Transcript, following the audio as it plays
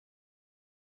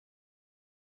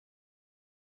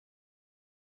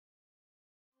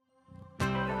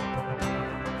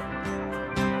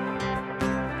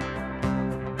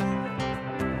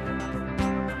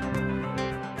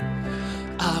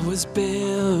was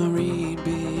buried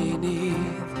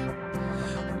beneath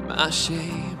my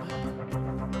shame.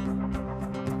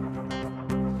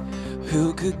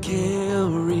 Who could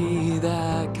carry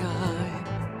that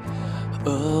kind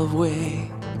of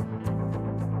weight?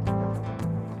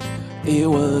 It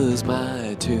was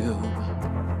my tomb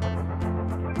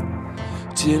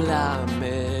till I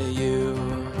met you.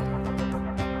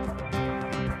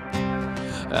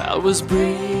 I was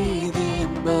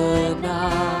breathing but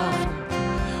not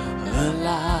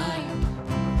alive.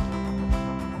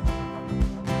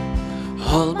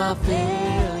 All my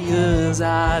failures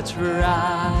I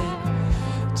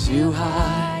tried to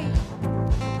hide.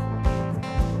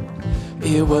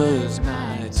 It was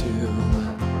my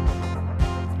tomb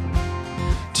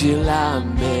till I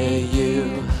met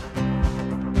you.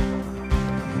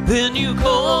 Then you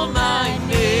called my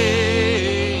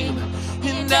name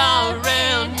and I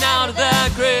ran out of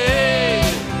that grave,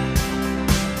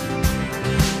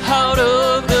 out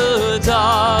of the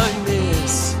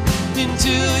darkness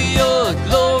into your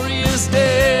glorious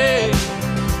day.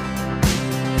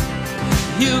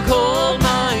 You called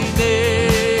my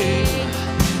name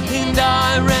and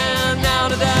I ran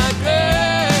out of that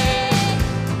grave,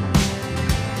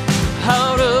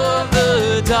 out of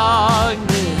the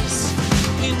darkness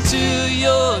into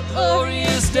your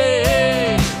glorious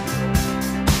day.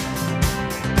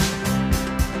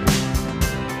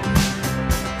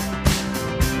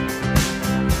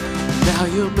 Now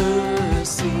your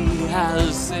mercy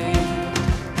has saved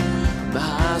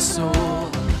my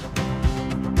soul.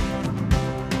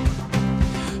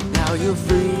 Now your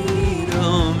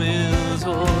freedom is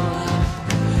all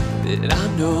that I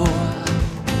know.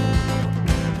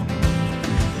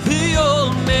 The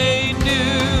old made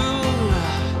new,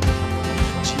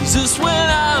 Jesus, when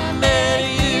I met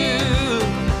you,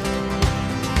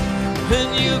 and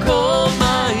you called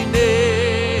my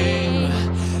name,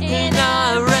 and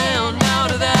I ran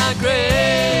out of that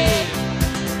grave,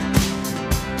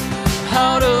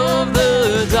 out of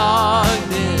the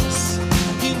darkness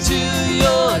into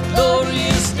your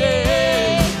glorious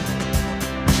day.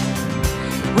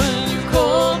 When you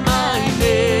called my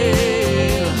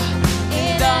name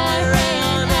and I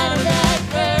ran out of that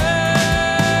grave,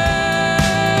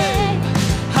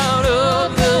 out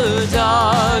of the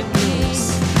darkness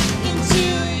into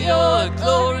your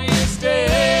glorious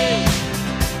day.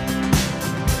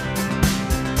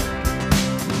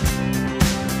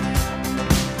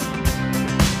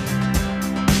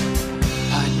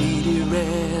 I needed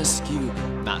rescue,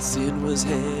 my sin was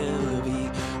heavy,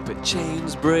 but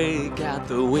chains break at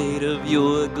the weight of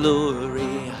your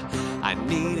glory. I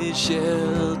needed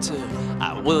shelter,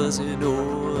 I was an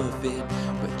orphan,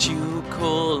 but you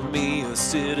called me a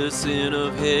citizen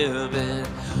of heaven.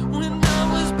 When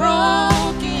I was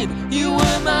broken, you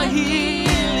were my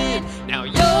healing. Now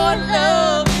your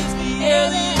love is the air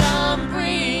that I'm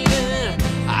breathing.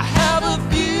 I have a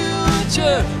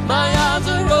future, my eyes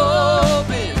are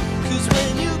open, 'cause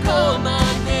when you call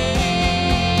my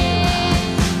name,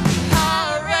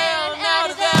 I ran out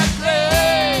of that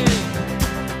grave,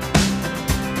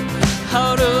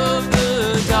 out of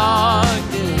the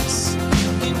darkness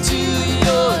into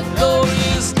your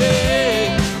glorious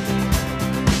day.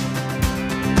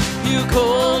 You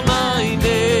called my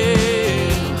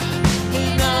name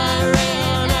and I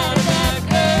ran out of that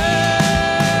grave,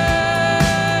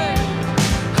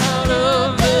 out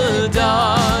of the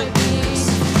darkness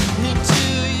into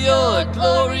your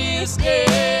glorious day.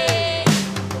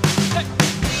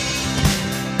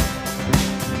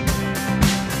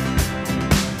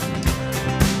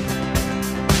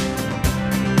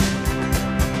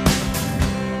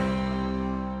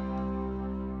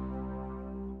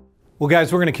 Well,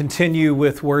 guys, we're going to continue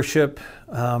with worship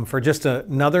for just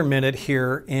another minute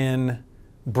here in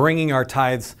bringing our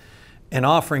tithes and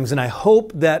offerings. And I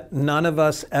hope that none of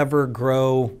us ever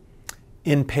grow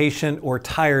impatient or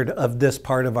tired of this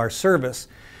part of our service.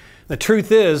 The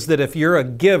truth is that if you're a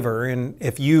giver and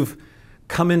if you've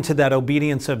come into that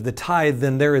obedience of the tithe,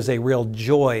 then there is a real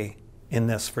joy in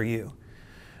this for you.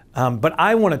 But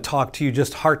I want to talk to you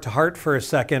just heart to heart for a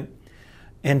second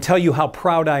and tell you how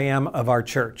proud I am of our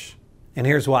church. And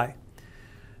here's why.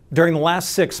 During the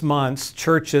last 6 months,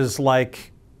 churches,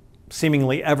 like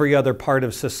seemingly every other part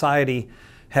of society,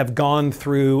 have gone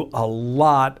through a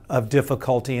lot of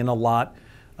difficulty and a lot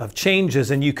of changes.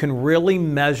 And you can really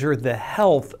measure the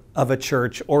health of a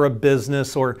church or a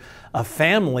business or a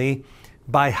family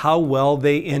by how well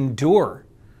they endure,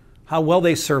 how well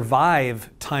they survive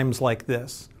times like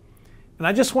this. And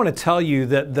I just want to tell you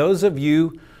that those of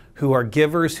you who are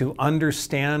givers, who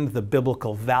understand the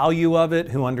biblical value of it,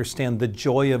 who understand the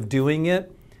joy of doing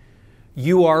it,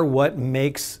 You are what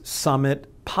makes Summit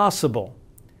possible.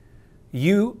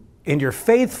 You and your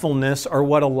faithfulness are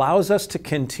what allows us to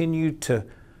continue to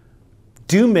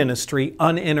do ministry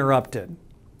uninterrupted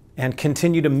and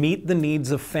continue to meet the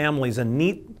needs of families and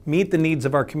meet the needs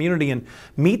of our community and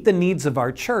meet the needs of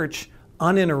our church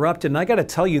uninterrupted. And I got to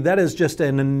tell you, that is just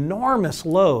an enormous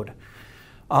load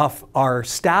off our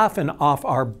staff and off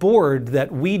our board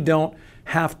that we don't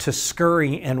have to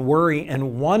scurry and worry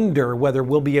and wonder whether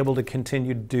we'll be able to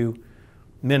continue to do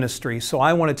ministry. So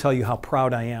I want to tell you how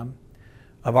proud I am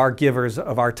of our givers,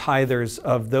 of our tithers,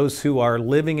 of those who are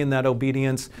living in that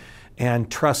obedience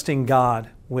and trusting God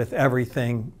with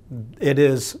everything. It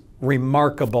is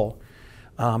remarkable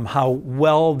how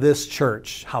well this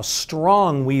church, how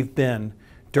strong we've been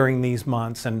during these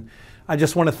months. And I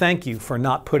just want to thank you for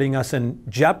not putting us in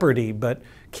jeopardy, but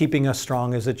keeping us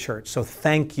strong as a church. So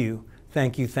thank you,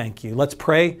 thank you, thank you. Let's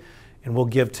pray and we'll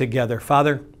give together.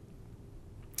 Father,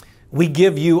 we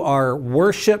give you our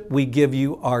worship, we give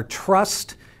you our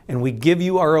trust, and we give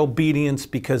you our obedience,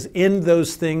 because in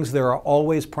those things there are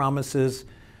always promises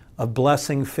of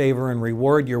blessing, favor, and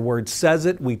reward. Your word says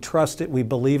it, we trust it, we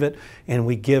believe it, and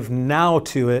we give now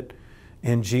to it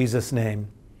in Jesus' name.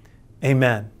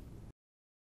 Amen.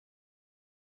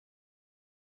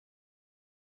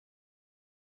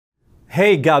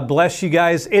 Hey, God bless you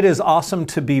guys. It is awesome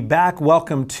to be back.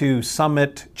 Welcome to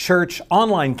Summit Church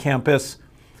online campus.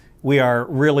 We are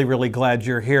really, really glad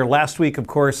you're here. Last week, of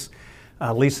course,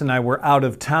 Lisa and I were out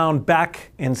of town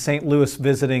back in St. Louis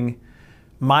visiting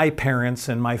my parents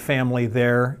and my family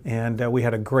there, and we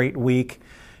had a great week.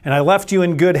 And I left you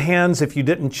in good hands. If you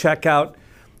didn't check out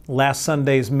last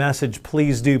Sunday's message,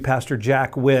 please do. Pastor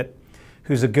Jack Witt,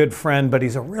 who's a good friend, but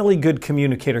he's a really good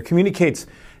communicator, communicates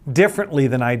differently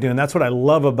than I do, and that's what I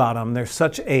love about him. There's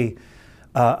such a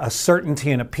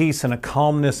certainty and a peace and a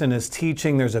calmness in his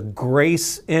teaching. There's a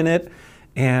grace in it.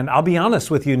 And I'll be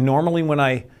honest with you, normally when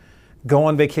I go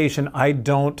on vacation, I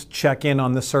don't check in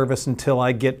on the service until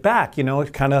I get back. You know,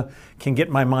 it kind of can get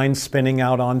my mind spinning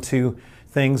out onto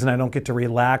things and I don't get to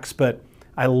relax. But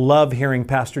I love hearing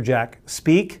Pastor Jack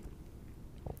speak.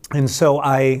 And so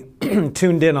I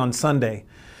tuned in on Sunday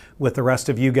with the rest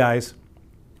of you guys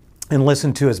and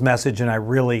listened to his message, and I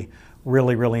really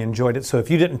enjoyed it. So if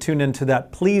you didn't tune into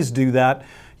that, please do that.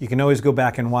 You can always go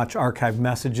back and watch archived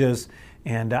messages,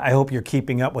 and I hope you're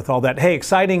keeping up with all that. Hey,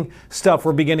 exciting stuff.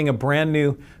 We're beginning a brand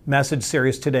new message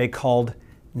series today called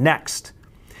Next.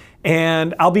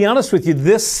 And I'll be honest with you,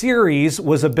 this series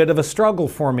was a bit of a struggle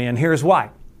for me, and here's why.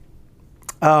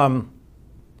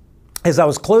 As I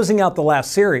was closing out the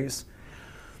last series,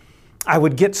 I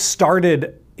would get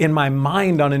started in my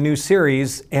mind on a new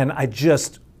series, and I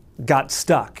just got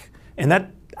stuck. And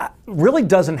that really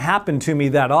doesn't happen to me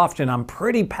that often. I'm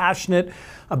pretty passionate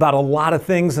about a lot of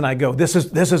things, and I go, this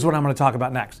is what I'm going to talk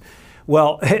about next.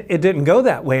 Well, it didn't go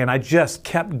that way, and I just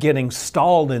kept getting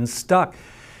stalled and stuck.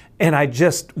 And I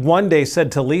just one day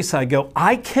said to Lisa, I go,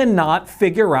 I cannot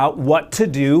figure out what to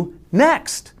do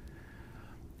next.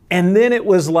 And then it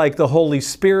was like the Holy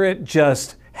Spirit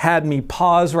just had me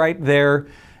pause right there,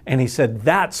 and he said,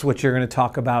 that's what you're going to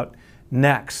talk about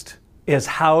next, is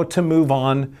how to move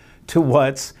on to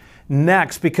what's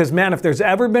next. Because man, if there's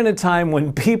ever been a time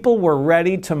when people were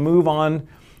ready to move on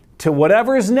to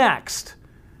whatever is next,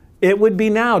 it would be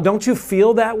now. Don't you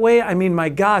feel that way? I mean, my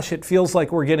gosh, it feels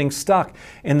like we're getting stuck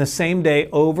in the same day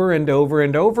over and over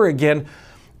and over again.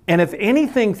 And if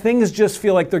anything, things just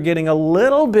feel like they're getting a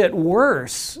little bit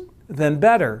worse than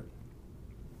better.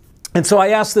 And so I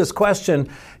asked this question,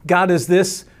 God, is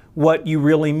this what you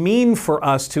really mean for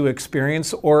us to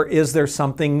experience, or is there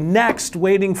something next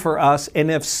waiting for us?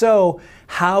 And if so,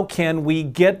 how can we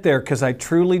get there? Because I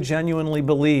truly, genuinely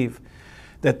believe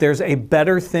that there's a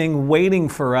better thing waiting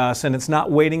for us, and it's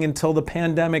not waiting until the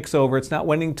pandemic's over. It's not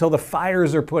waiting until the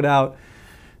fires are put out.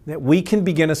 That we can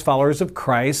begin as followers of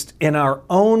Christ in our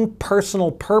own personal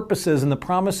purposes and the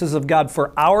promises of God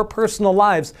for our personal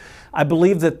lives. I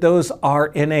believe that those are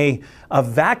in a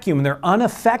vacuum. They're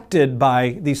unaffected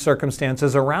by these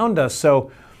circumstances around us.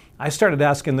 So I started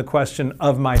asking the question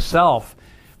of myself,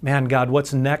 man, God,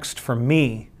 what's next for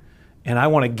me? And I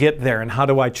want to get there, and how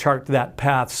do I chart that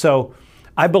path? So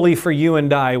I believe for you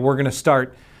and I, we're going to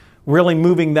start really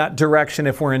moving that direction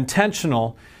if we're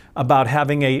intentional about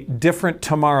having a different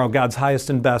tomorrow, God's highest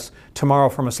and best tomorrow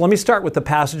from us. Let me start with the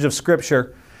passage of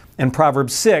Scripture in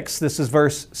Proverbs 6. This is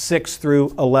verse 6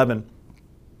 through 11.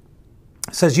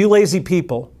 It says, you lazy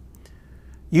people,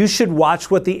 you should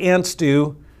watch what the ants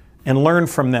do and learn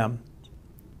from them.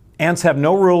 Ants have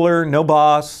no ruler, no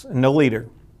boss, and no leader.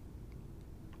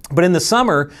 But in the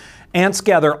summer, Ants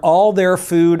gather all their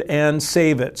food and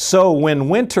save it. So when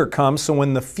winter comes, so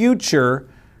when the future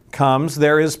comes,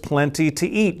 there is plenty to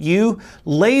eat. You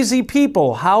lazy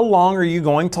people, how long are you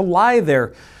going to lie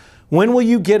there? When will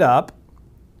you get up?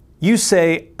 You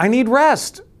say, I need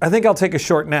rest. I think I'll take a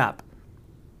short nap.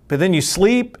 But then you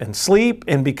sleep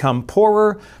and become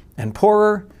poorer and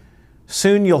poorer.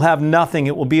 Soon you'll have nothing.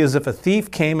 It will be as if a thief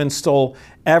came and stole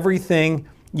everything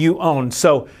you own.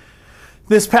 So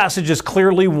this passage is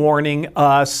clearly warning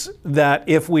us that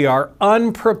if we are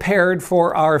unprepared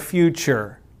for our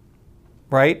future,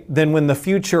 right, then when the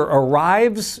future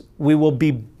arrives, we will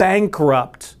be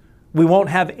bankrupt. We won't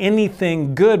have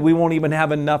anything good. We won't even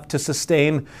have enough to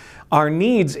sustain our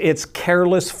needs. It's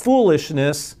careless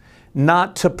foolishness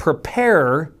not to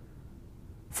prepare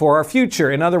for our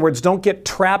future. In other words, don't get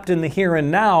trapped in the here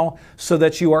and now so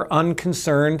that you are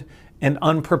unconcerned and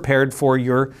unprepared for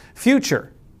your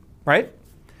future, right?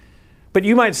 But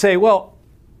you might say, well,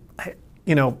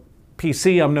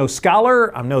 PC, I'm no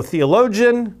scholar, I'm no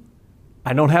theologian,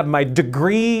 I don't have my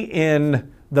degree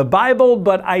in the Bible,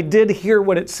 but I did hear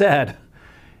what it said.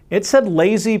 It said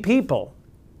lazy people.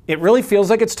 It really feels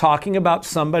like it's talking about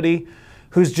somebody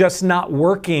who's just not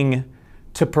working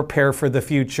to prepare for the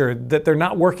future, that they're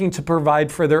not working to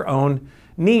provide for their own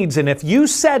needs. And if you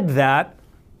said that,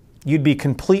 you'd be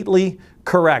completely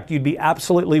correct. You'd be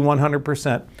absolutely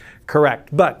 100%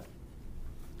 correct. But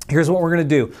here's what we're going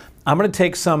to do. I'm going to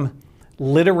take some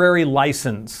literary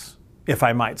license, if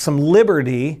I might, some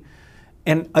liberty,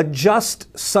 and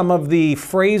adjust some of the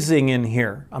phrasing in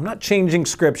here. I'm not changing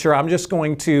scripture. I'm just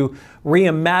going to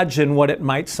reimagine what it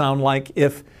might sound like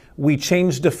if we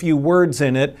changed a few words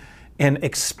in it and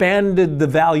expanded the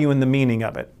value and the meaning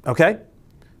of it, okay?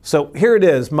 So here it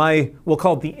is, we'll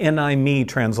call it the NIME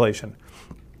translation.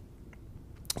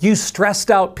 You stressed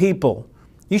out people,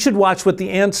 you should watch what the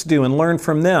ants do and learn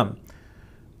from them.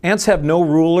 Ants have no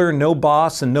ruler, no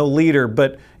boss, and no leader,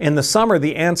 but in the summer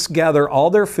the ants gather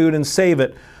all their food and save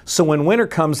it. So when winter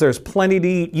comes, there's plenty to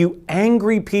eat. You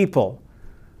angry people,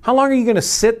 how long are you going to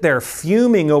sit there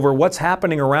fuming over what's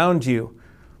happening around you?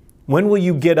 When will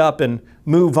you get up and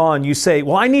move on? You say,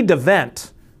 well, I need to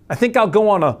vent. I think I'll go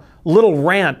on a little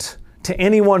rant to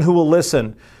anyone who will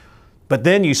listen. But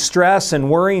then you stress and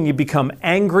worry and you become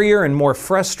angrier and more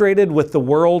frustrated with the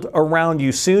world around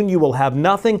you. Soon you will have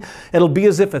nothing. It'll be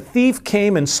as if a thief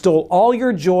came and stole all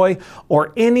your joy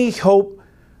or any hope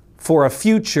for a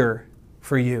future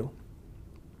for you.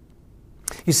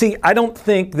 You see, I don't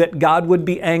think that God would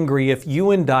be angry if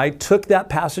you and I took that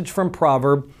passage from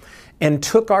Proverbs and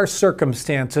took our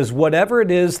circumstances, whatever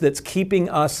it is that's keeping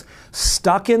us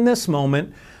stuck in this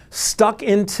moment, stuck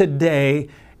in today,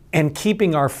 and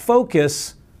keeping our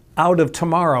focus out of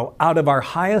tomorrow, out of our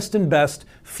highest and best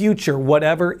future,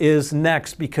 whatever is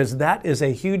next, because that is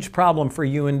a huge problem for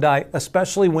you and I,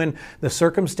 especially when the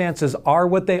circumstances are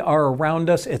what they are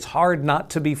around us. It's hard not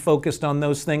to be focused on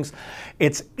those things.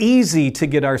 It's easy to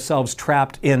get ourselves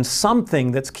trapped in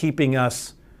something that's keeping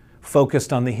us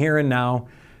focused on the here and now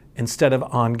instead of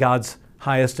on God's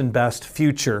highest and best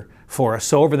future for us.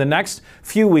 So over the next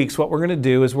few weeks, what we're going to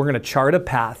do is we're going to chart a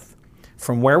path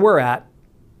from where we're at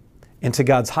into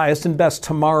God's highest and best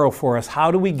tomorrow for us.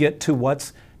 How do we get to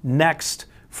what's next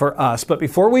for us? But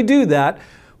before we do that,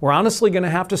 we're honestly going to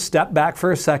have to step back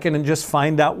for a second and just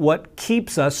find out what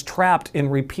keeps us trapped in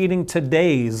repeating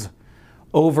today's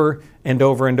over and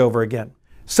over and over again.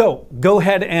 So go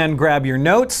ahead and grab your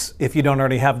notes if you don't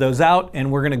already have those out,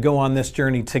 and we're going to go on this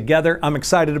journey together. I'm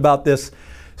excited about this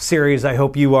series. I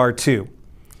hope you are too.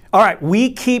 All right,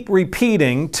 we keep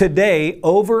repeating today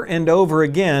over and over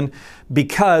again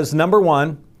because, number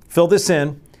one, fill this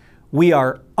in, we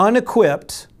are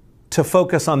unequipped to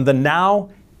focus on the now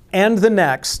and the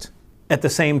next at the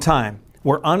same time.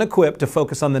 We're unequipped to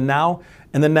focus on the now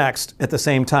and the next at the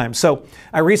same time. So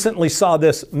I recently saw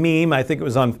this meme, I think it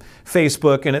was on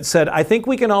Facebook, and it said, I think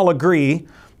we can all agree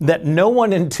that no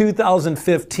one in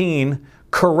 2015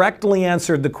 correctly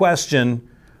answered the question,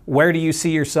 where do you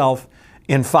see yourself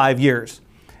in 5 years?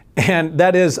 And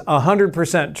that is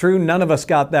 100% true. None of us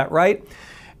got that right.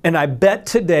 And I bet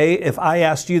today, if I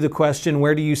asked you the question,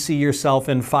 where do you see yourself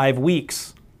in 5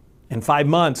 weeks, in 5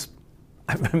 months,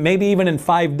 maybe even in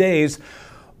 5 days,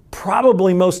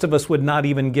 probably most of us would not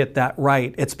even get that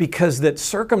right. It's because that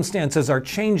circumstances are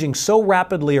changing so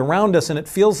rapidly around us, and it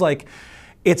feels like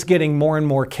it's getting more and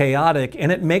more chaotic,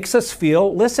 and it makes us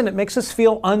feel, listen, it makes us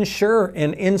feel unsure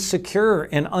and insecure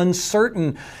and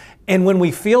uncertain. And when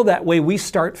we feel that way, we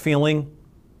start feeling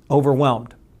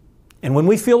overwhelmed. And when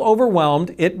we feel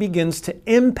overwhelmed, it begins to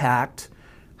impact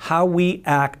how we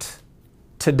act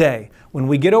today. When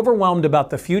we get overwhelmed about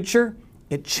the future,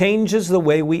 It changes the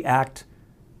way we act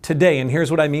today. And here's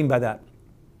what I mean by that.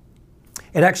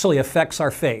 It actually affects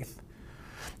our faith.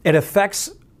 It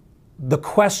affects the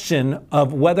question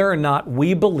of whether or not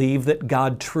we believe that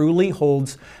God truly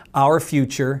holds our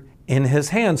future in His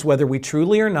hands, whether we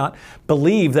truly or not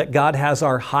believe that God has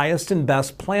our highest and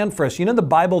best plan for us. You know, the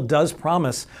Bible does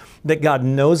promise that God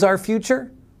knows our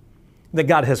future, that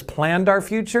God has planned our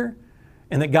future,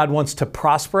 and that God wants to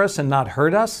prosper us and not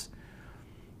hurt us.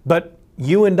 But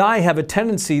you and I have a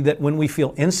tendency that when we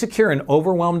feel insecure and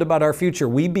overwhelmed about our future,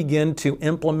 we begin to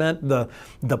implement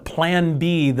the plan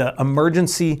B, the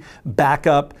emergency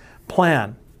backup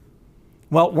plan.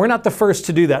 Well, we're not the first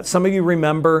to do that. Some of you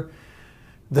remember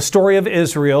the story of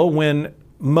Israel when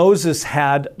Moses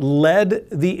had led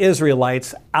the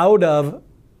Israelites out of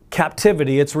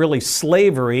captivity. It's really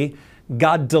slavery.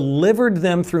 God delivered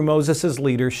them through Moses'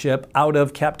 leadership out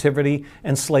of captivity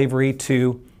and slavery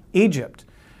to Egypt.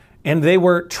 And they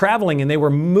were traveling and they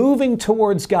were moving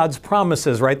towards God's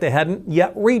promises, right? They hadn't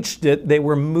yet reached it. They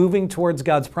were moving towards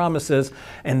God's promises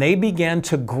and they began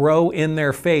to grow in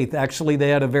their faith. Actually, they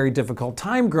had a very difficult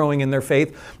time growing in their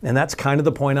faith. And that's kind of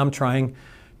the point I'm trying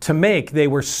to make. They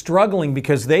were struggling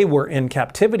because they were in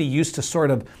captivity, used to sort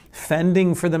of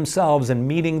fending for themselves and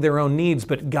meeting their own needs.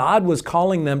 But God was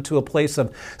calling them to a place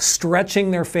of stretching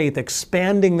their faith,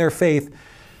 expanding their faith,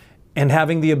 and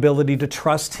having the ability to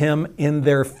trust Him in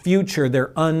their future,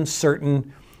 their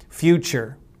uncertain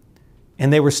future.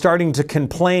 And they were starting to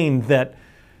complain that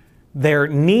their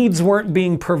needs weren't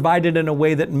being provided in a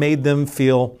way that made them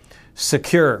feel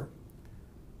secure.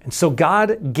 And so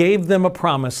God gave them a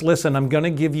promise. Listen, I'm going to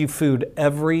give you food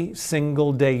every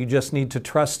single day. You just need to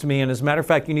trust me. And as a matter of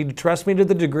fact, you need to trust me to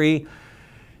the degree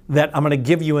that I'm going to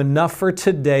give you enough for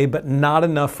today, but not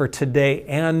enough for today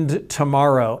and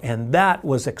tomorrow. And that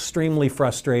was extremely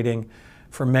frustrating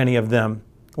for many of them.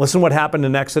 Listen what happened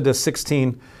in Exodus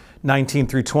 16, 19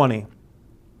 through 20.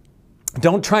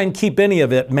 Don't try and keep any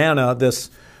of it, manna,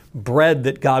 this bread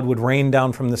that God would rain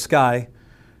down from the sky.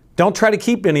 Don't try to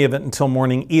keep any of it until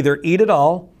morning. Either eat it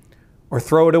all or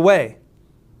throw it away.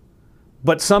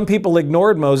 But some people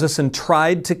ignored Moses and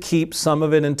tried to keep some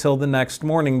of it until the next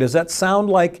morning. Does that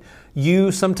sound like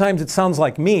you? Sometimes it sounds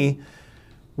like me,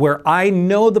 where I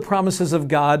know the promises of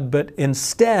God, but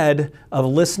instead of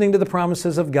listening to the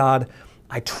promises of God,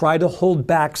 I try to hold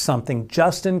back something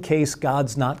just in case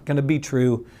God's not going to be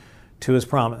true to His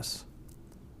promise.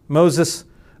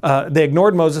 They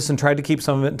ignored Moses and tried to keep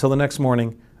some of it until the next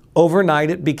morning.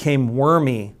 Overnight, it became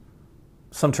wormy.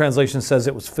 Some translation says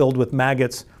it was filled with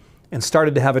maggots and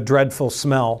started to have a dreadful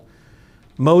smell.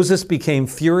 Moses became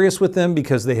furious with them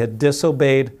because they had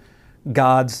disobeyed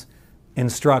God's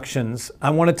instructions. I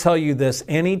want to tell you this,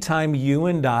 anytime you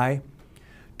and I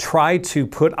try to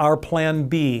put our plan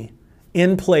B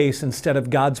in place instead of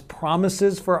God's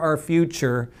promises for our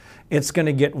future, it's going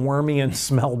to get wormy and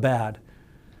smell bad.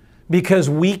 Because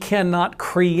we cannot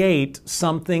create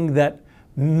something that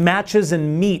matches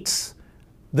and meets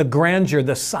the grandeur,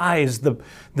 the size,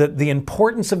 the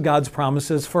importance of God's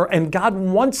promises and God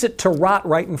wants it to rot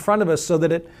right in front of us so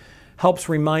that it helps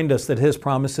remind us that His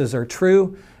promises are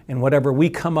true and whatever we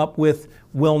come up with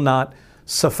will not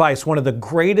suffice. One of the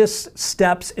greatest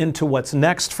steps into what's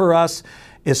next for us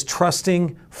is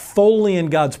trusting fully in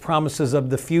God's promises of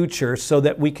the future so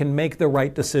that we can make the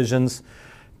right decisions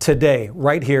today,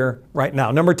 right here, right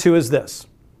now. Number 2 is this.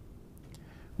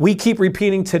 We keep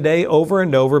repeating today over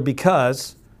and over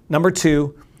because number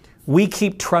 2, we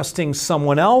keep trusting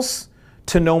someone else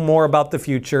to know more about the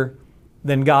future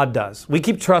than God does. We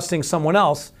keep trusting someone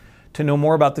else to know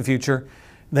more about the future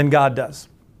than God does.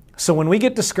 So when we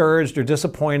get discouraged or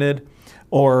disappointed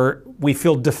or we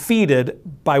feel defeated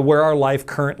by where our life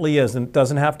currently is, and it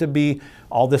doesn't have to be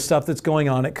all this stuff that's going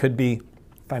on. It could be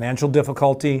financial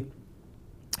difficulty.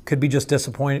 It could be just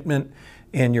disappointment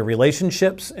in your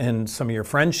relationships and some of your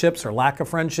friendships or lack of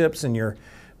friendships in your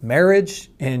marriage,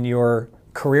 in your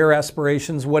career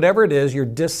aspirations, whatever it is, you're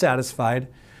dissatisfied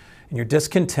and you're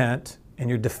discontent and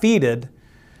you're defeated,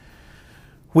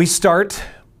 we start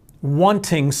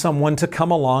wanting someone to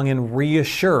come along and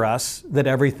reassure us that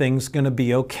everything's going to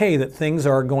be okay, that things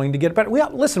are going to get better.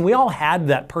 We all had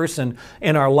that person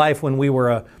in our life when we were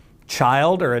a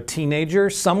child or a teenager,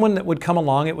 someone that would come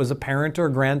along. It was a parent or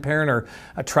a grandparent or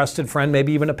a trusted friend,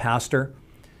 maybe even a pastor,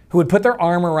 who would put their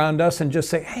arm around us and just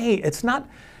say, hey, it's not,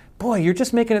 boy, you're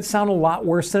just making it sound a lot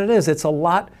worse than it is. It's a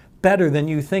lot better than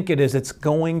you think it is. It's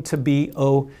going to be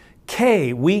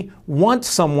okay. We want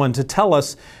someone to tell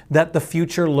us that the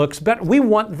future looks better. We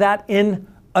want that in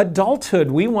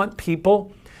adulthood. We want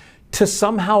people to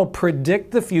somehow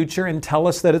predict the future and tell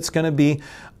us that it's going to be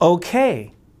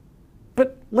okay. But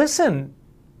listen,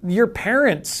 your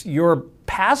parents, your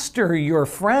pastor, your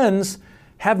friends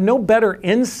have no better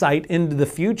insight into the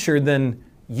future than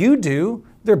you do.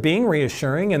 They're being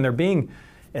reassuring and they're being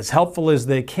as helpful as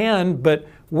they can, but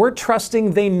we're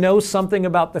trusting they know something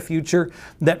about the future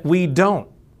that we don't.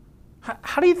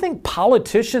 How do you think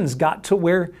politicians got to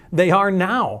where they are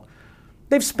now?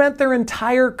 They've spent their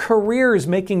entire careers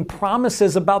making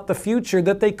promises about the future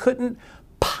that they couldn't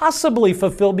possibly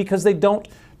fulfill because they don't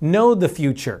know the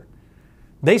future.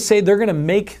 They say they're going to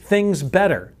make things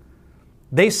better.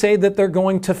 They say that they're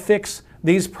going to fix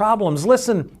these problems.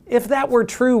 Listen, if that were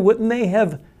true, wouldn't they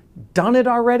have done it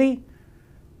already?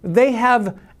 They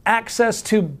have access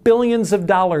to billions of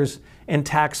dollars in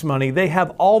tax money. They have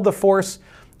all the force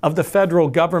of the federal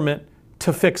government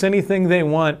to fix anything they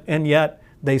want, and yet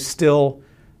they still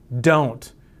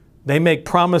don't. They make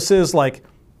promises like,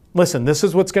 listen, this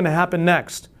is what's going to happen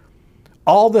next.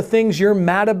 All the things you're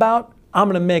mad about, I'm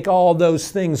going to make all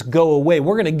those things go away.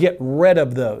 We're going to get rid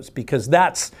of those because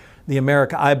that's the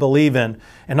America I believe in.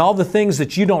 And all the things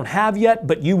that you don't have yet,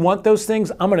 but you want those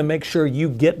things, I'm going to make sure you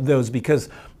get those because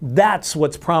that's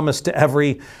what's promised to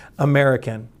every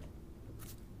American.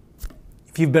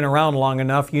 If you've been around long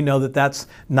enough, you know that that's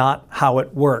not how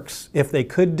it works. If they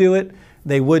could do it,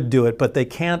 they would do it, but they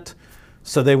can't,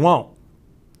 so they won't.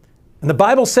 And the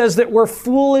Bible says that we're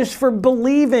foolish for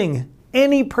believing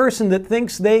any person that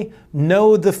thinks they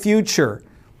know the future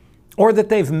or that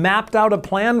they've mapped out a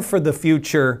plan for the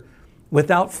future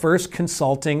without first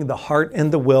consulting the heart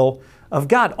and the will of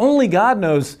God. Only God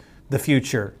knows the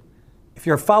future. If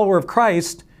you're a follower of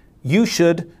Christ, you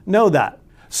should know that.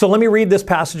 So let me read this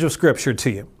passage of Scripture to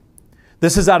you.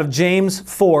 This is out of James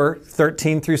 4,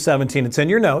 13 through 17. It's in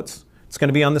your notes. It's going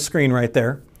to be on the screen right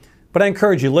there. But I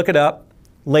encourage you, look it up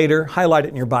later, highlight it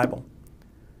in your Bible.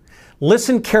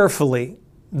 Listen carefully.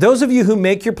 Those of you who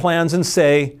make your plans and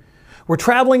say, we're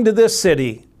traveling to this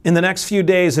city in the next few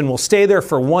days and we'll stay there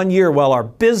for 1 year while our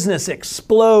business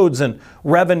explodes and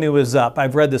revenue is up.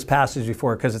 I've read this passage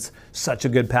before because it's such a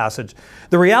good passage.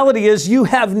 The reality is you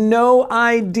have no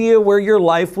idea where your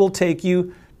life will take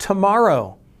you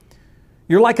tomorrow.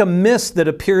 You're like a mist that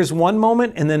appears one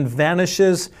moment and then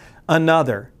vanishes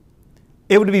another.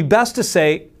 It would be best to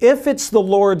say, if it's the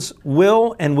Lord's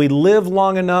will and we live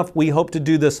long enough, we hope to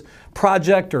do this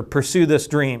project or pursue this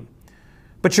dream.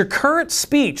 But your current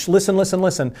speech,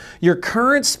 listen, your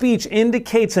current speech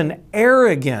indicates an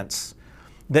arrogance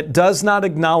that does not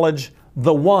acknowledge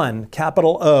the one,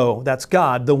 capital O, that's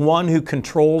God, the one who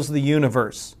controls the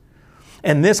universe.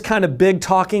 And this kind of big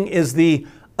talking is the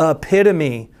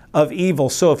epitome of evil.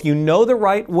 So if you know the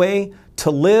right way to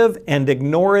live and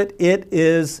ignore it, it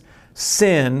is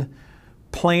sin,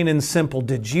 plain and simple.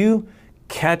 Did you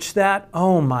catch that?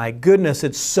 Oh my goodness,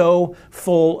 it's so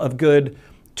full of good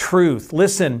truth.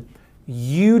 Listen,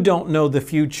 you don't know the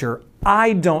future.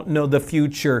 I don't know the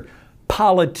future.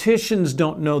 Politicians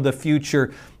don't know the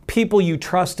future. People you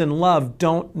trust and love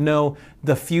don't know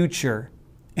the future.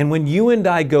 And when you and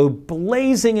I go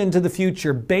blazing into the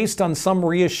future based on some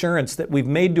reassurance that we've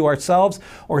made to ourselves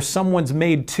or someone's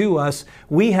made to us,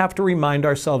 we have to remind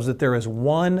ourselves that there is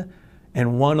one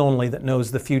and one only that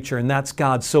knows the future, and that's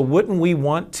God. So wouldn't we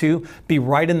want to be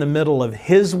right in the middle of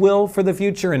His will for the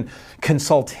future and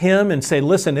consult Him and say,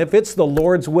 listen, if it's the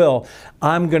Lord's will,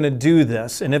 I'm going to do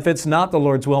this. And if it's not the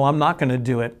Lord's will, I'm not going to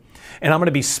do it. And I'm going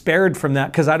to be spared from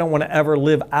that because I don't want to ever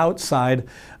live outside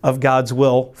of God's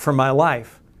will for my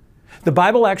life. The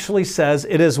Bible actually says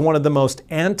it is one of the most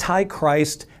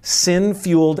anti-Christ,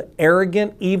 sin-fueled,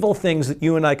 arrogant, evil things that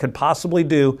you and I could possibly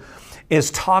do is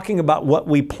talking about what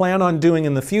we plan on doing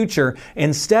in the future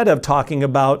instead of talking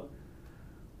about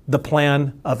the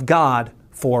plan of God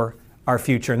for our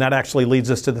future. And that actually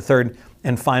leads us to the third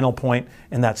and final point,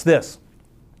 and that's this.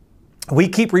 We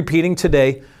keep repeating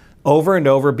today over and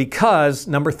over because,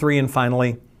 number three and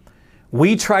finally,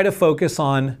 we try to focus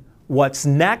on what's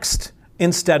next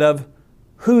instead of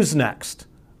who's next.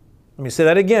 Let me say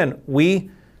that again.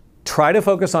 We try to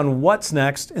focus on what's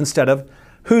next instead of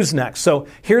who's next. So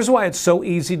here's why it's so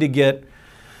easy to get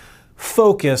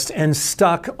focused and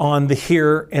stuck on the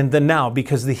here and the now,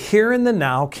 because the here and the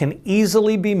now can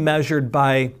easily be measured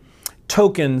by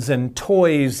tokens and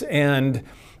toys and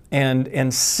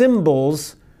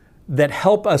symbols that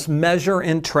help us measure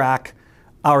and track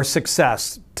our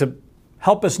success, to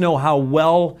help us know how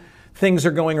well things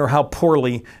are going or how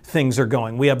poorly things are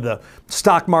going. We have the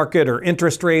stock market or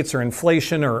interest rates or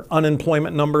inflation or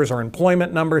unemployment numbers or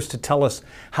employment numbers to tell us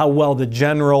how well the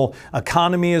general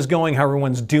economy is going, how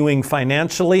everyone's doing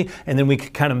financially, and then we can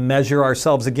kind of measure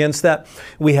ourselves against that.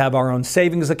 We have our own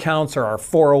savings accounts or our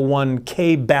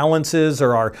 401k balances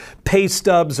or our pay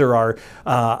stubs or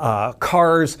our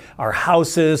cars, our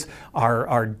houses,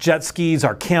 our jet skis,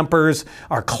 our campers,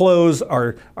 our clothes,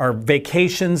 our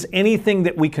vacations, anything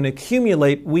that we can accumulate.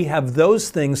 We have those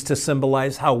things to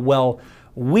symbolize how well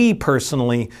we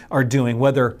personally are doing,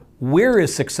 whether we're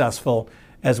as successful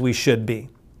as we should be.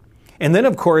 And then,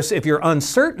 of course, if you're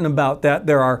uncertain about that,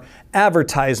 there are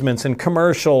advertisements and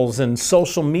commercials and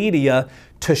social media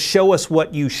to show us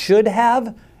what you should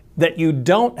have, that you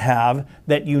don't have,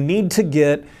 that you need to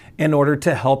get in order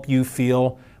to help you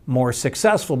feel more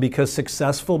successful, because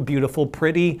successful, beautiful,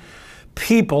 pretty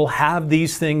people have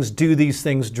these things, do these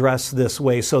things, dress this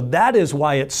way. So that is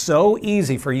why it's so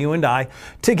easy for you and I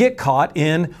to get caught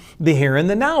in the here and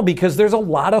the now, because there's a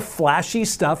lot of flashy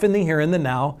stuff in the here and the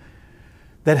now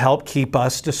that help keep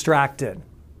us distracted.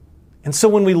 And so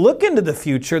when we look into the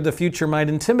future might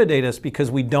intimidate us because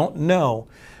we don't know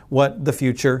what the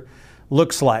future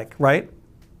looks like, right?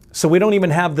 So we don't even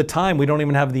have the time, we don't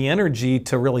even have the energy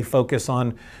to really focus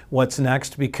on what's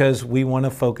next, because we want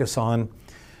to focus on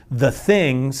the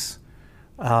things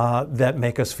that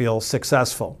make us feel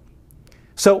successful.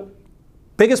 So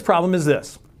biggest problem is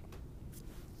this: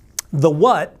 the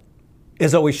what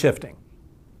is always shifting.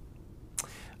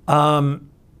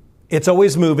 It's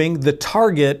always moving. The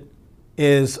target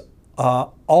is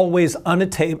always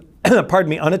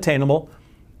unattainable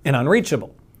and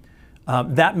unreachable.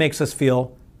 That makes us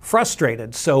feel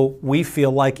frustrated. So we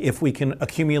feel like if we can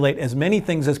accumulate as many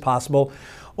things as possible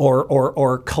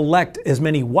or collect as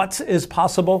many what's as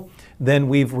possible, then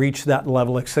we've reached that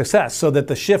level of success, so that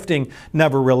the shifting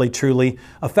never really truly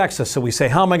affects us. So we say,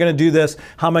 how am I going to do this?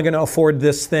 How am I going to afford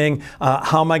this thing?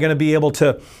 How am I going to be able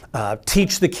to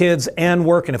teach the kids and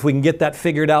work? And if we can get that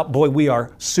figured out, boy, we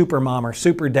are super mom or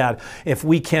super dad. If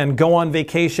we can go on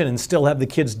vacation and still have the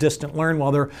kids distant learn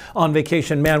while they're on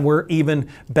vacation, man, we're even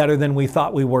better than we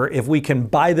thought we were. If we can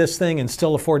buy this thing and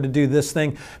still afford to do this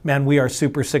thing, man, we are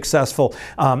super successful.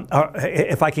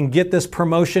 If I can get this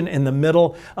promotion in the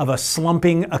middle of a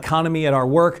slumping economy at our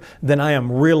work, then I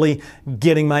am really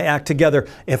getting my act together.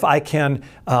 If I can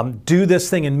do this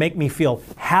thing and make me feel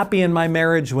happy in my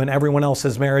marriage when everyone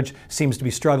else's marriage seems to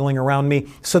be struggling around me.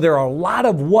 So there are a lot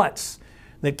of what's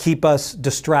that keep us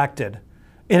distracted.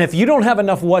 And if you don't have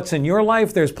enough what's in your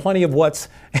life, there's plenty of what's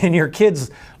in your kids'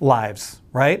 lives,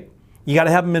 right? You got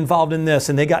to have them involved in this,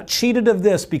 and they got cheated of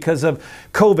this because of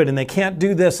COVID, and they can't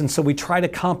do this, and so we try to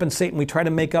compensate and we try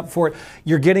to make up for it.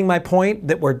 You're getting my point,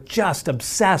 that we're just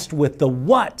obsessed with the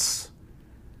what's,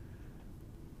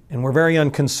 and we're very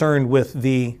unconcerned with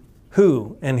the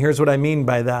who. And here's what I mean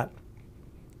by that.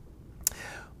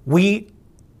 We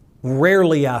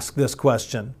rarely ask this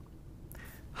question: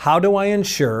 how do I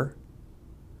ensure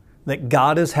that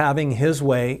God is having His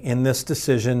way in this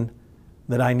decision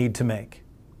that I need to make?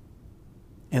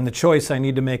 And the choice I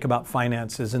need to make about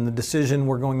finances, and the decision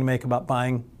we're going to make about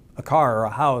buying a car or a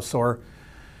house, or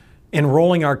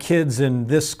enrolling our kids in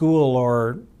this school,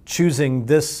 or choosing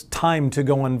this time to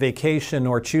go on vacation,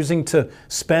 or choosing to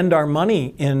spend our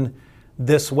money in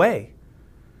this way.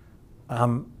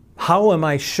 How am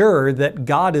I sure that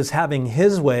God is having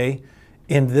His way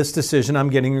in this decision I'm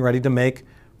getting ready to make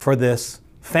for this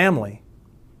family?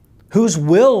 Whose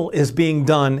will is being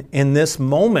done in this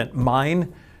moment,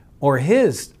 mine or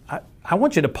His? I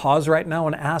want you to pause right now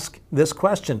and ask this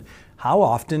question. How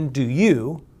often do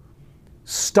you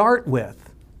start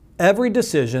with, every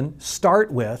decision,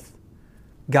 start with,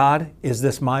 God, is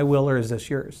this my will or is this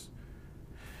yours?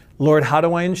 Lord, how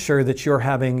do I ensure that you're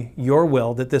having your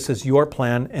will, that this is your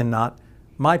plan and not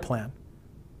my plan?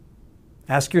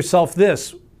 Ask yourself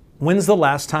this: when's the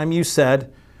last time you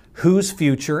said, whose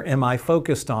future am I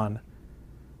focused on?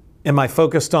 Am I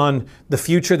focused on the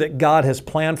future that God has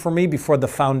planned for me before the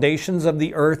foundations of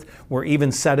the earth were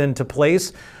even set into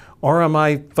place? Or am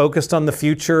I focused on the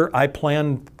future I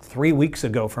planned 3 weeks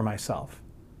ago for myself?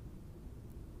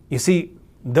 You see,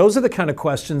 those are the kind of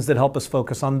questions that help us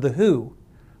focus on the who.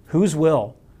 Whose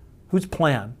will? Whose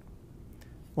plan?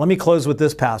 Let me close with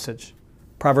this passage.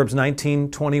 Proverbs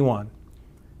 19:21.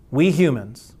 We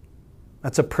humans,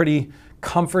 that's a pretty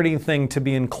comforting thing to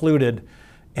be included.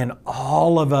 And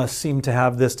all of us seem to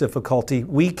have this difficulty.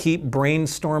 We keep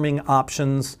brainstorming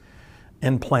options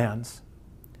and plans,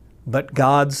 but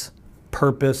God's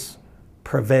purpose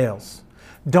prevails.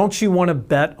 Don't you want to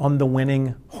bet on the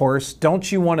winning horse? Don't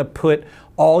you want to put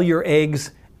all your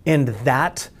eggs in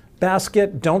that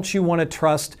basket? Don't you want to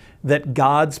trust that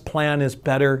God's plan is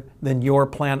better than your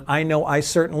plan? I know I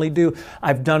certainly do.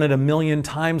 I've done it a million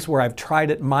times where I've tried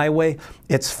it my way.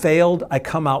 It's failed. I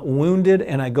come out wounded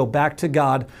and I go back to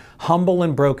God, humble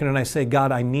and broken, and I say,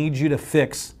 God, I need you to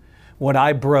fix what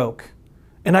I broke.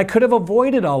 And I could have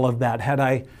avoided all of that had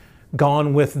I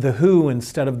gone with the who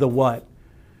instead of the what,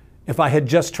 if I had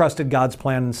just trusted God's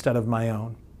plan instead of my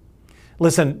own.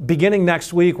 Listen, beginning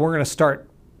next week, we're going to start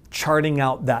charting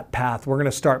out that path. We're going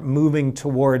to start moving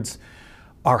towards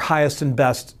our highest and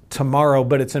best tomorrow,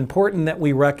 but it's important that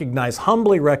we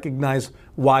humbly recognize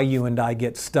why you and I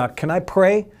get stuck. Can I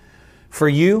pray for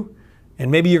you? And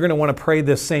maybe you're going to want to pray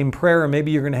this same prayer, or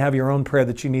maybe you're going to have your own prayer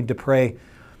that you need to pray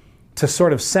to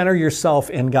sort of center yourself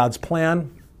in God's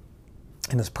plan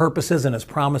and His purposes and His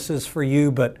promises for you,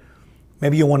 but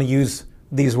maybe you want to use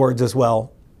these words as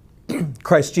well.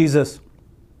 Christ Jesus,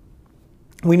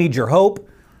 we need your hope.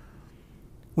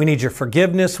 We need your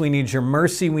forgiveness. We need your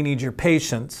mercy. We need your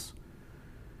patience.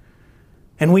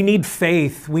 And we need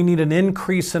faith. We need an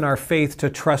increase in our faith to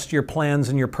trust your plans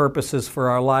and your purposes for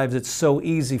our lives. It's so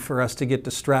easy for us to get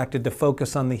distracted, to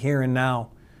focus on the here and now.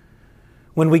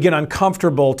 When we get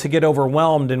uncomfortable, to get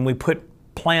overwhelmed, and we put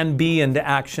plan B into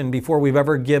action before we've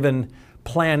ever given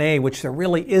plan A, which there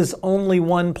really is only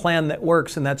one plan that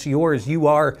works, and that's yours. You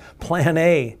are plan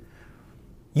A.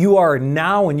 You are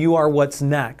now, and you are what's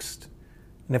next.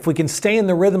 And if we can stay in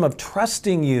the rhythm of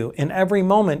trusting you in every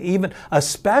moment, even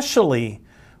especially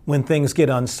when things get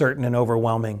uncertain and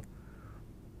overwhelming,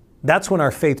 that's when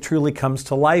our faith truly comes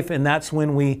to life, and that's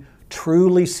when we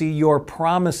truly see your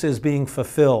promises being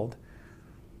fulfilled.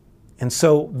 And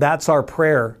so that's our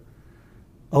prayer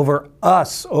over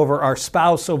us, over our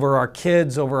spouse, over our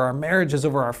kids, over our marriages,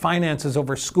 over our finances,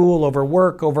 over school, over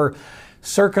work, over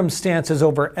circumstances,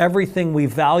 over everything we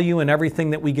value and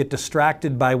everything that we get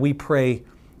distracted by. We pray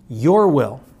your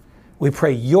will. We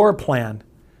pray your plan.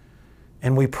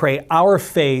 And we pray our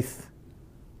faith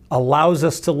allows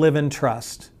us to live in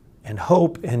trust and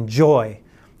hope and joy,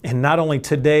 and not only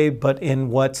today, but in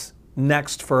what's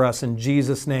next for us. In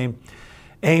Jesus' name,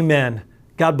 amen.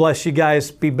 God bless you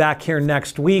guys. Be back here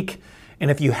next week. And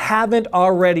if you haven't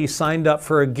already signed up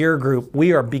for a gear group,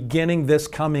 we are beginning this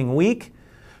coming week.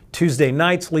 Tuesday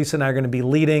nights, Lisa and I are going to be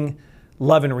leading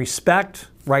Love and Respect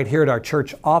right here at our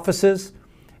church offices.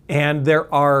 And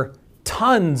there are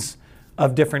tons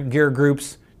of different gear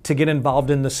groups to get involved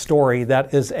in the story.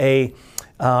 That is a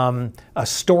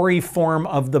story form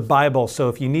of the Bible. So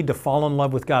if you need to fall in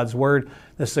love with God's Word,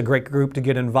 this is a great group to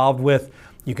get involved with.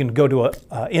 You can go to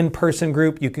an in-person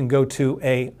group, you can go to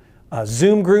a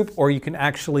Zoom group, or you can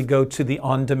actually go to the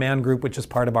on-demand group, which is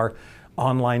part of our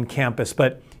online campus.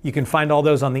 But you can find all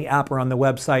those on the app or on the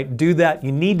website. Do that.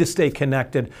 You need to stay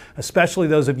connected, especially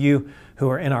those of you who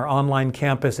are in our online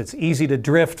campus. It's easy to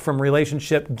drift from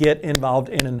relationship. Get involved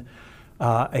in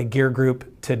a gear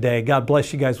group today. God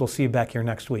bless you guys. We'll see you back here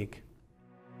next week.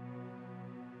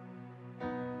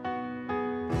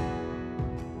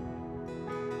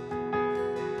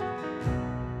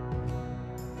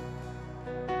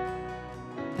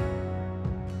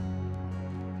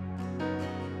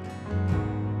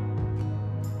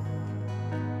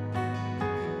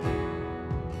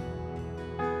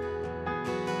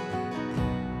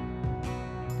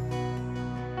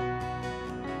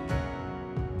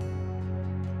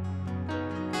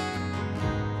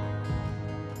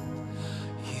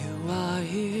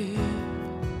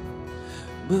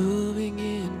 Moving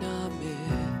in our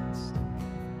midst,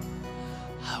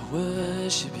 I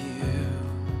worship you,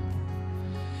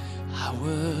 I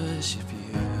worship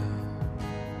you.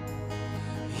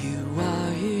 You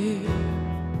are here,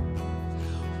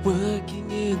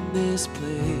 working in this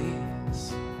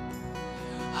place.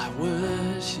 I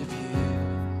worship you,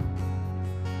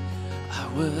 I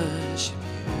worship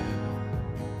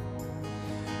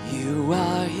you. You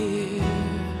are here,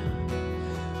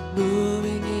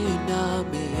 moving in our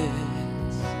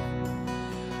midst.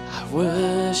 I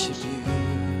worship you,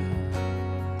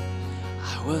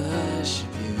 I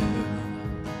worship you.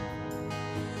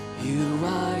 You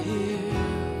are here,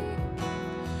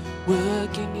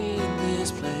 working in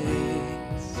this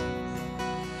place.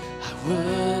 I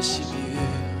worship you,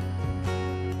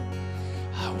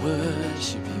 I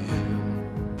worship you.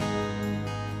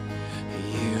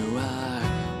 You are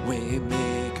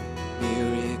waymaker,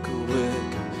 miracle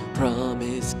worker,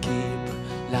 promise keeper,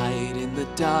 light in the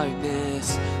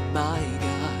darkness. My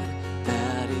God,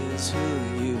 that is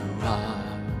who you are.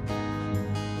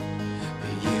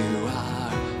 You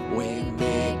are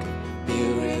waymaker,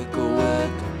 miracle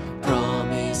worker,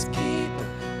 promise keeper,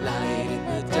 light in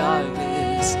the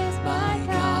darkness. My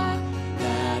God,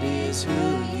 that is who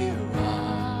you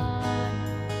are.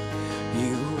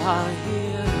 You are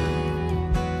here,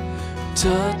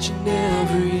 touching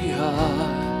every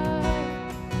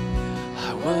heart.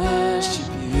 I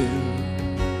worship you,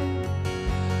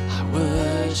 I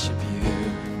worship you.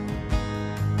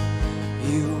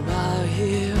 You are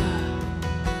here,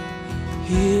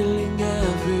 healing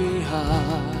every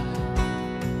heart.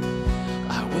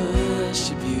 I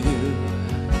worship you,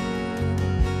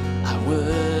 I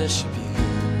worship you.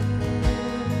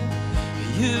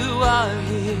 You are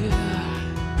here,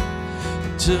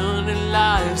 turning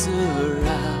lives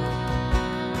around.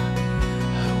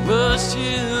 I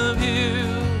worship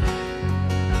you,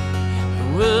 I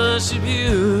worship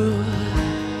you.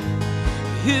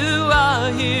 You are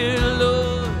here,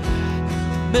 Lord,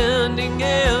 mending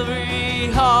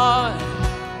every heart.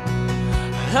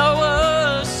 I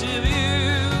worship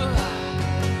you,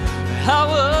 I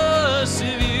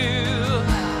worship you.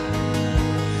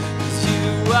 'Cause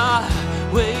you are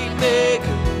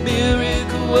waymaker,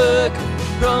 miracle worker,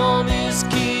 promise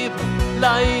keeper,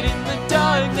 light in the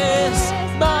darkness.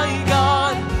 My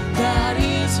God, that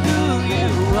is who you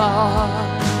are.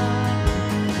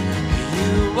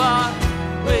 You are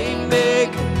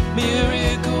waymaker,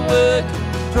 miracle worker,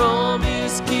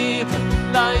 promise keeper,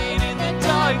 light in the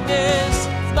darkness.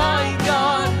 My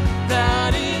God,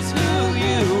 that is who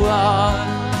you are.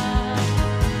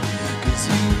 'Cause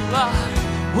you are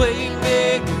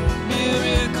waymaker,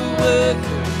 miracle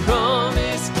worker,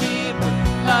 promise keeper,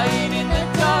 light in the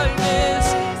darkness.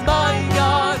 My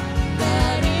God,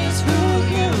 that is who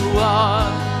you are.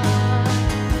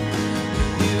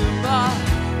 You are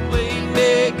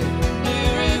waymaker,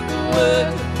 miracle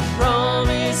worker,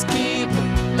 promise keeper,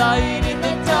 light in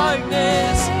the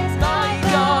darkness. My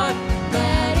God,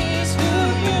 that is who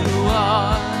you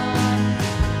are.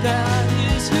 That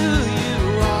is who you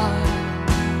are.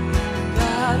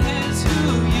 That is who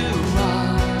you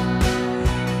are.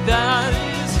 That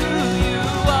is who you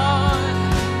are.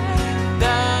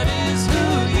 That is who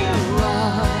you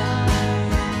are.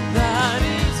 That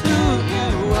is who you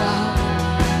are.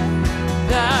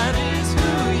 That is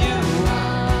who you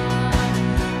are.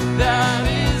 That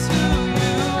is who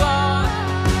you are.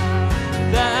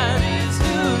 That is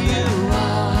who you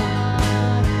are.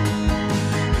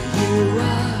 You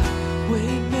are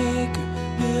waymaker,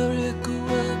 miracle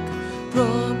worker,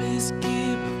 promise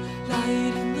keeper,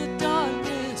 light in the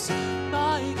darkness.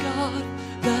 My God,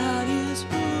 that is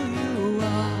who you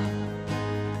are.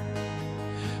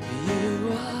 You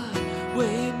are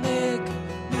waymaker,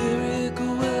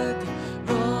 miracle worker,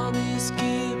 promise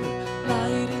keeper,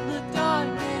 light in the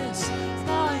darkness.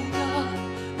 My God,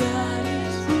 that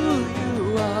is who you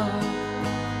are.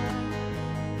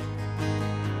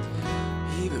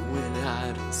 Even when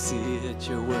I don't see it,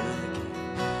 you're working.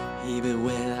 Even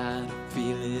when I don't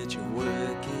feel it, you're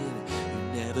working. You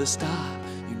never stop,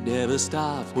 you never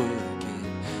stop working.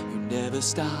 You never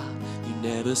stop, you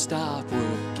never stop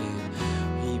working.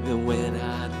 Even when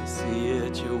I don't see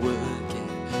it, you're working.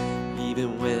 Even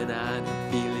when I don't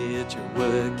feel it, you're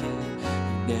working.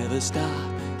 You never stop,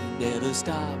 you never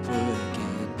stop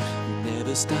working. You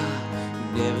never stop,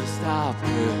 you never stop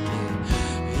working.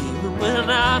 Even when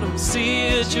I don't see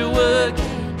it, you're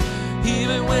working.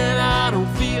 Even when I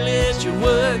don't feel it, you're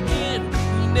working.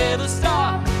 You never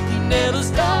stop, you never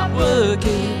stop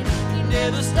working. You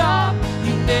never stop,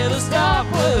 you never stop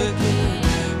working.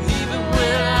 Even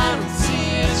when I don't see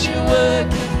it, you're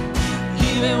working.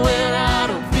 Even when I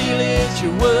don't feel it,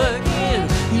 you're working.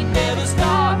 You never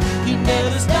stop, you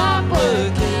never stop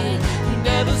working. You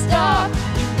never stop,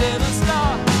 you never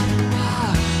stop.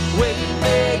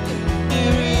 Waymaker,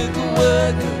 miracle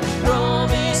worker,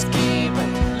 promise keeper,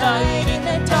 light in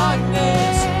the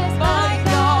darkness. My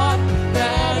God,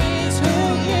 that is who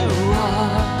you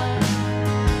are.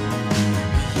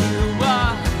 You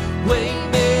are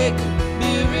waymaker,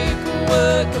 miracle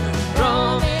worker,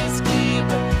 promise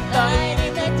keeper, light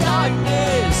in the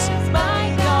darkness. My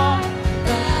God,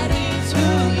 that is who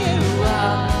you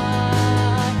are.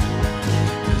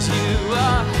 'Cause you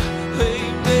are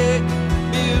waymaker,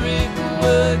 miracle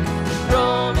worker,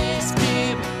 promise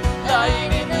keeper,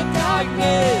 light in the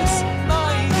darkness.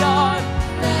 My God,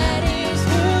 that is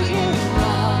who you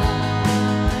are.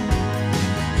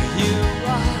 You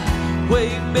are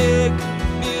waymaker,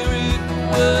 miracle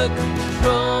worker,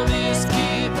 promise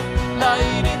keeper,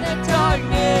 light in the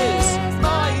darkness.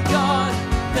 My God,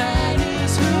 that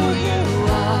is who you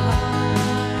are.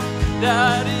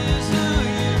 That is who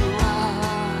you are.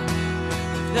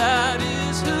 That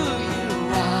is who you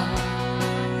are.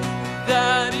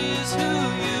 That is who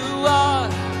you are.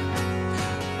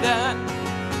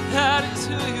 That is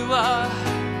who you are.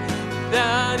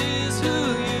 That is who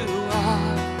you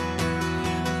are.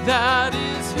 That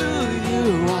is who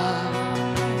you are.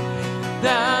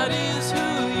 That is